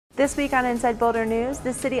This week on Inside Boulder News,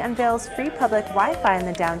 the city unveils free public Wi-Fi in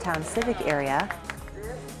the downtown Civic Area.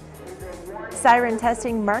 Siren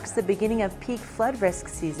testing marks the beginning of peak flood risk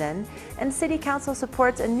season, and City Council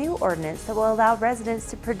supports a new ordinance that will allow residents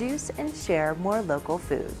to produce and share more local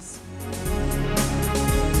foods.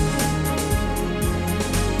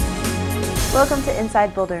 Welcome to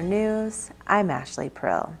Inside Boulder News. I'm Ashley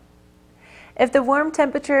Prill. If the warm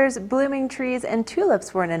temperatures, blooming trees, and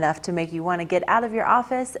tulips weren't enough to make you want to get out of your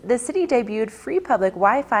office, the city debuted free public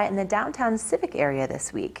Wi-Fi in the downtown Civic Area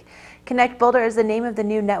this week. Connect Boulder is the name of the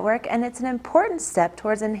new network, and it's an important step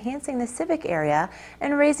towards enhancing the Civic Area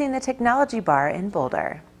and raising the technology bar in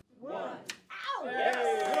Boulder.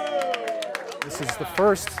 This is the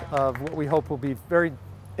first of what we hope will be very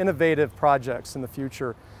innovative projects in the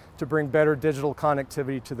future to bring better digital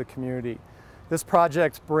connectivity to the community. This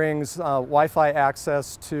project brings Wi-Fi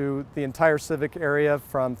access to the entire Civic Area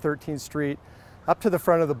from 13th Street up to the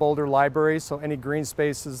front of the Boulder Library, so any green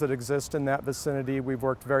spaces that exist in that vicinity, we've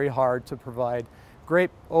worked very hard to provide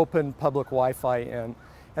great open public Wi-Fi in.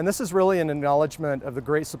 And this is really an acknowledgement of the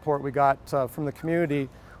great support we got from the community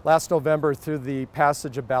last November through the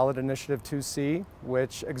passage of Ballot Initiative 2C,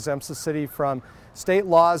 which exempts the city from state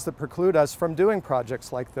laws that preclude us from doing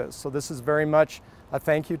projects like this. So this is very much a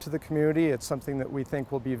thank you to the community. It's something that we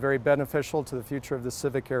think will be very beneficial to the future of the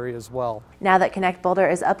Civic Area as well. Now that Connect Boulder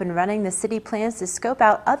is up and running, the city plans to scope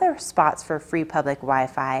out other spots for free public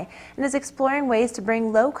Wi-Fi and is exploring ways to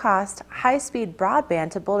bring low-cost, high-speed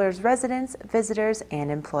broadband to Boulder's residents, visitors, and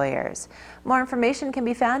employers. More information can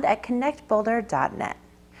be found at connectboulder.net.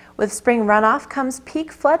 With spring runoff comes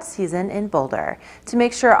peak flood season in Boulder. To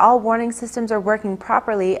make sure all warning systems are working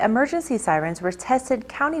properly, emergency sirens were tested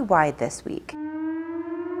countywide this week.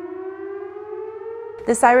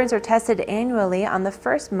 The sirens are tested annually on the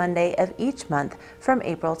first Monday of each month from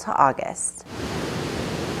April to August.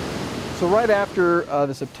 So right after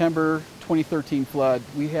the September 2013 flood,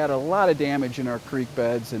 we had a lot of damage in our creek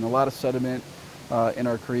beds and a lot of sediment in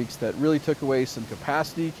our creeks that really took away some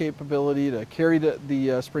capacity capability to carry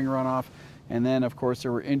the spring runoff. And then of course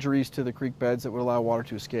there were injuries to the creek beds that would allow water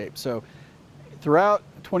to escape. So throughout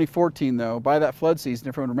 2014 though, by that flood season,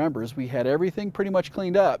 if everyone remembers, we had everything pretty much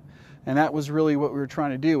cleaned up. And that was really what we were trying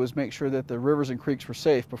to do, was make sure that the rivers and creeks were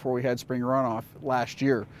safe before we had spring runoff last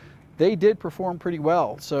year. They did perform pretty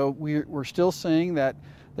well. So we're still seeing that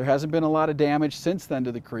there hasn't been a lot of damage since then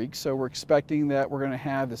to the creeks. So we're expecting that we're going to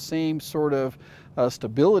have the same sort of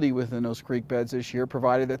stability within those creek beds this year,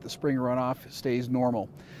 provided that the spring runoff stays normal.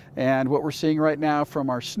 And what we're seeing right now from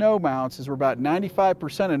our snow mounts is we're about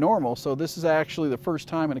 95% of normal. So this is actually the first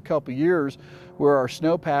time in a couple years where our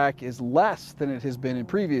snowpack is less than it has been in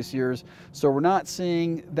previous years. So we're not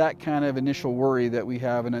seeing that kind of initial worry that we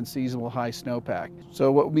have an unseasonable high snowpack.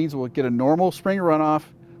 So what means we'll get a normal spring runoff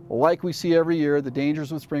like we see every year. The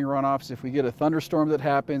dangers with spring runoffs, if we get a thunderstorm that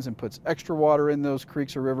happens and puts extra water in those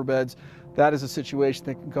creeks or riverbeds, that is a situation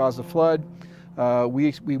that can cause a flood.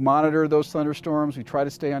 We monitor those thunderstorms, we try to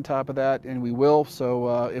stay on top of that, and we will.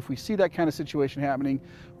 So if we see that kind of situation happening,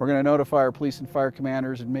 we're going to notify our police and fire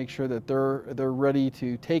commanders and make sure that they're ready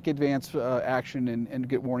to take advance action and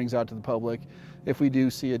get warnings out to the public if we do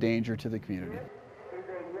see a danger to the community.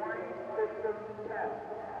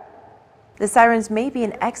 The sirens may be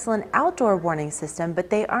an excellent outdoor warning system, but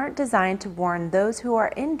they aren't designed to warn those who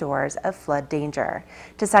are indoors of flood danger.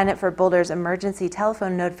 To sign up for Boulder's emergency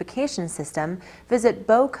telephone notification system, visit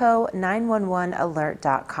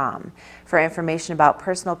boco911alert.com. For information about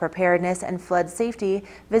personal preparedness and flood safety,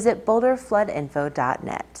 visit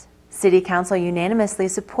boulderfloodinfo.net. City Council unanimously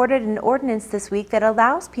supported an ordinance this week that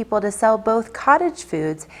allows people to sell both cottage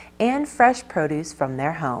foods and fresh produce from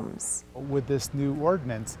their homes. With this new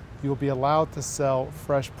ordinance, you'll be allowed to sell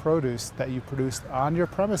fresh produce that you produced on your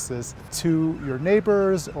premises to your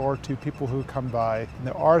neighbors or to people who come by. And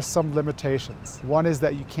there are some limitations. One is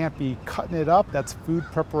that you can't be cutting it up. That's food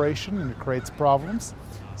preparation and it creates problems.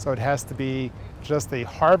 So it has to be just a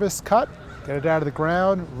harvest cut. Get it out of the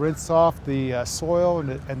ground, rinse off the soil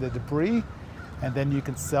and the debris, and then you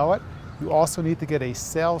can sell it. You also need to get a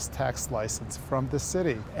sales tax license from the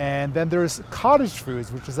city. And then there's cottage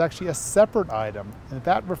foods, which is actually a separate item. And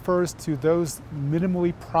that refers to those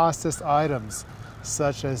minimally processed items,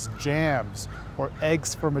 such as jams or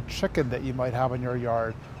eggs from a chicken that you might have in your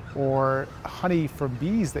yard, or honey from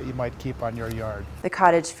bees that you might keep on your yard. The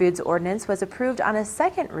cottage foods ordinance was approved on a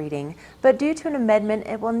second reading, but due to an amendment,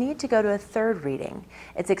 it will need to go to a third reading.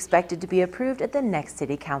 It's expected to be approved at the next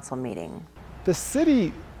City Council meeting. The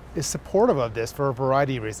city is supportive of this for a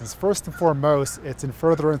variety of reasons. First and foremost, it's in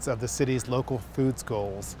furtherance of the city's local foods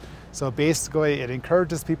goals. So basically, it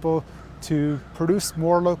encourages people to produce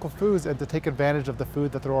more local foods and to take advantage of the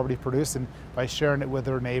food that they're already producing by sharing it with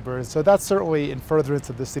their neighbors. So that's certainly in furtherance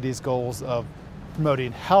of the city's goals of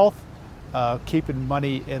promoting health, keeping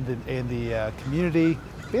money in the community,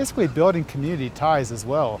 basically building community ties as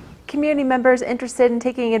well. Community members interested in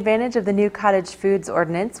taking advantage of the new cottage foods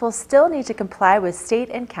ordinance will still need to comply with state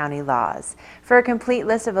and county laws. For a complete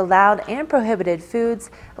list of allowed and prohibited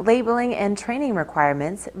foods, labeling, and training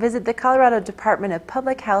requirements, visit the Colorado Department of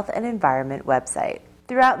Public Health and Environment website.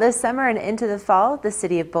 Throughout this summer and into the fall, the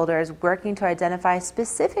City of Boulder is working to identify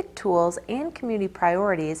specific tools and community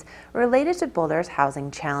priorities related to Boulder's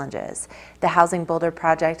housing challenges. The Housing Boulder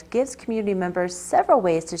project gives community members several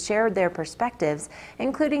ways to share their perspectives,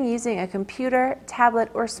 including using a computer, tablet,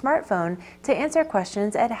 or smartphone to answer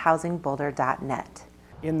questions at housingboulder.net.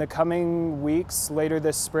 In the coming weeks, later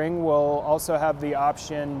this spring, we'll also have the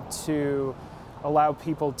option to allow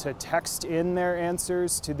people to text in their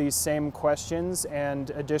answers to these same questions and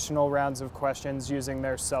additional rounds of questions using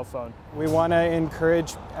their cell phone. We want to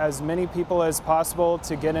encourage as many people as possible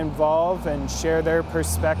to get involved and share their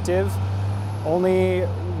perspective. Only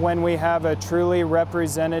when we have a truly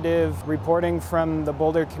representative reporting from the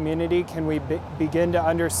Boulder community can we begin to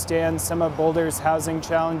understand some of Boulder's housing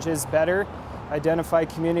challenges better, identify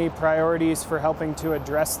community priorities for helping to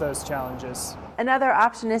address those challenges. Another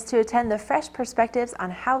option is to attend the Fresh Perspectives on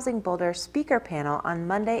Housing Boulder speaker panel on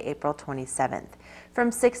Monday, April 27th. From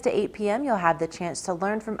 6 to 8 p.m., you'll have the chance to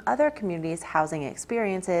learn from other communities' housing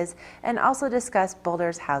experiences and also discuss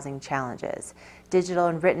Boulder's housing challenges. Digital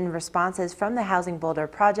and written responses from the Housing Boulder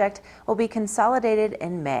project will be consolidated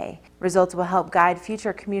in May. Results will help guide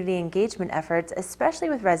future community engagement efforts, especially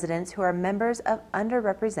with residents who are members of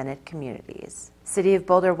underrepresented communities. City of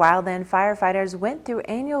Boulder wildland firefighters went through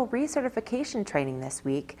annual recertification training this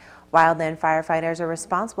week. Wildland firefighters are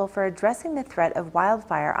responsible for addressing the threat of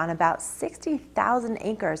wildfire on about 60,000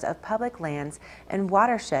 acres of public lands and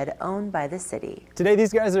watershed owned by the city. Today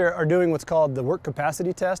these guys are doing what's called the work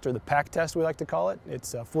capacity test, or the PAC test we like to call it.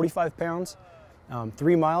 It's 45 pounds,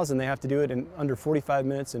 3 miles, and they have to do it in under 45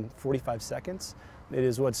 minutes and 45 seconds. It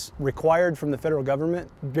is what's required from the federal government,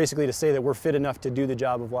 basically to say that we're fit enough to do the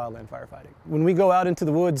job of wildland firefighting. When we go out into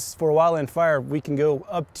the woods for a wildland fire, we can go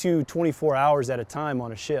up to 24 hours at a time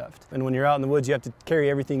on a shift. And when you're out in the woods, you have to carry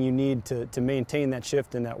everything you need to maintain that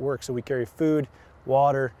shift and that work. So we carry food,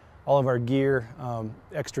 water, all of our gear,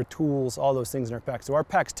 extra tools, all those things in our pack. So our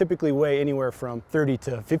packs typically weigh anywhere from 30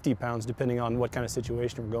 to 50 pounds depending on what kind of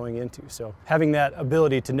situation we're going into. So having that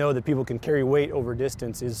ability to know that people can carry weight over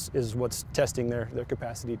distance is what's testing their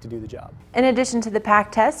capacity to do the job. In addition to the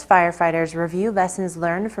PAC test, firefighters review lessons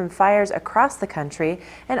learned from fires across the country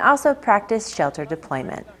and also practice shelter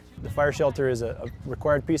deployment. The fire shelter is a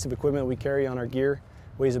required piece of equipment we carry on our gear.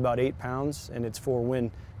 Weighs about 8 pounds, and it's for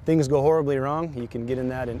when things go horribly wrong, you can get in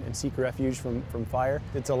that and seek refuge from fire.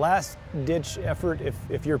 It's a last-ditch effort.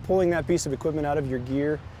 If you're pulling that piece of equipment out of your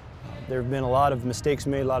gear, there have been a lot of mistakes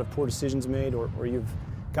made, a lot of poor decisions made, or you've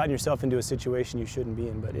gotten yourself into a situation you shouldn't be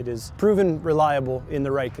in. But it is proven reliable in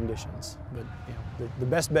the right conditions. But you know, the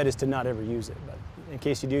best bet is to not ever use it. But in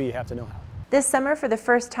case you do, you have to know how. This summer, for the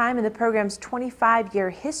first time in the program's 25-year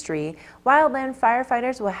history, wildland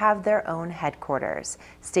firefighters will have their own headquarters.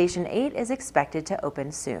 Station 8 is expected to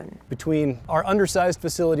open soon. Between our undersized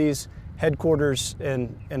facilities, headquarters,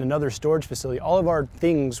 and another storage facility, all of our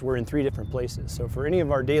things were in 3 different places. So for any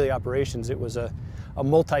of our daily operations, it was a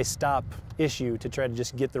multi-stop issue to try to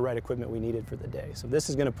just get the right equipment we needed for the day. So this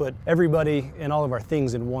is going to put everybody and all of our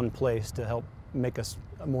things in one place to help make us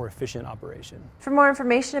a more efficient operation. For more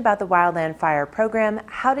information about the Wildland Fire Program,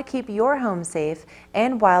 how to keep your home safe,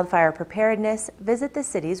 and wildfire preparedness, visit the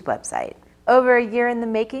city's website. Over a year in the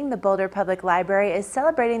making, the Boulder Public Library is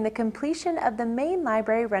celebrating the completion of the main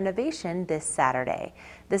library renovation this Saturday.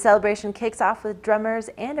 The celebration kicks off with drummers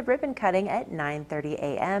and a ribbon cutting at 9:30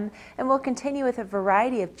 a.m. and will continue with a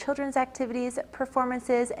variety of children's activities,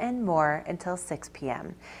 performances, and more until 6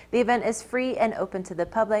 p.m. The event is free and open to the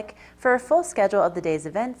public. For a full schedule of the day's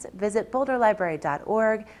events, visit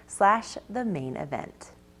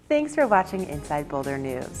boulderlibrary.org/the-main-event. Thanks for watching Inside Boulder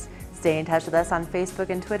News. Stay in touch with us on Facebook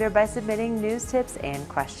and Twitter by submitting news tips and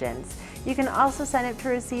questions. You can also sign up to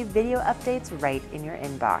receive video updates right in your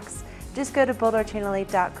inbox. Just go to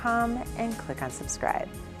boulderchannel8.com and click on subscribe.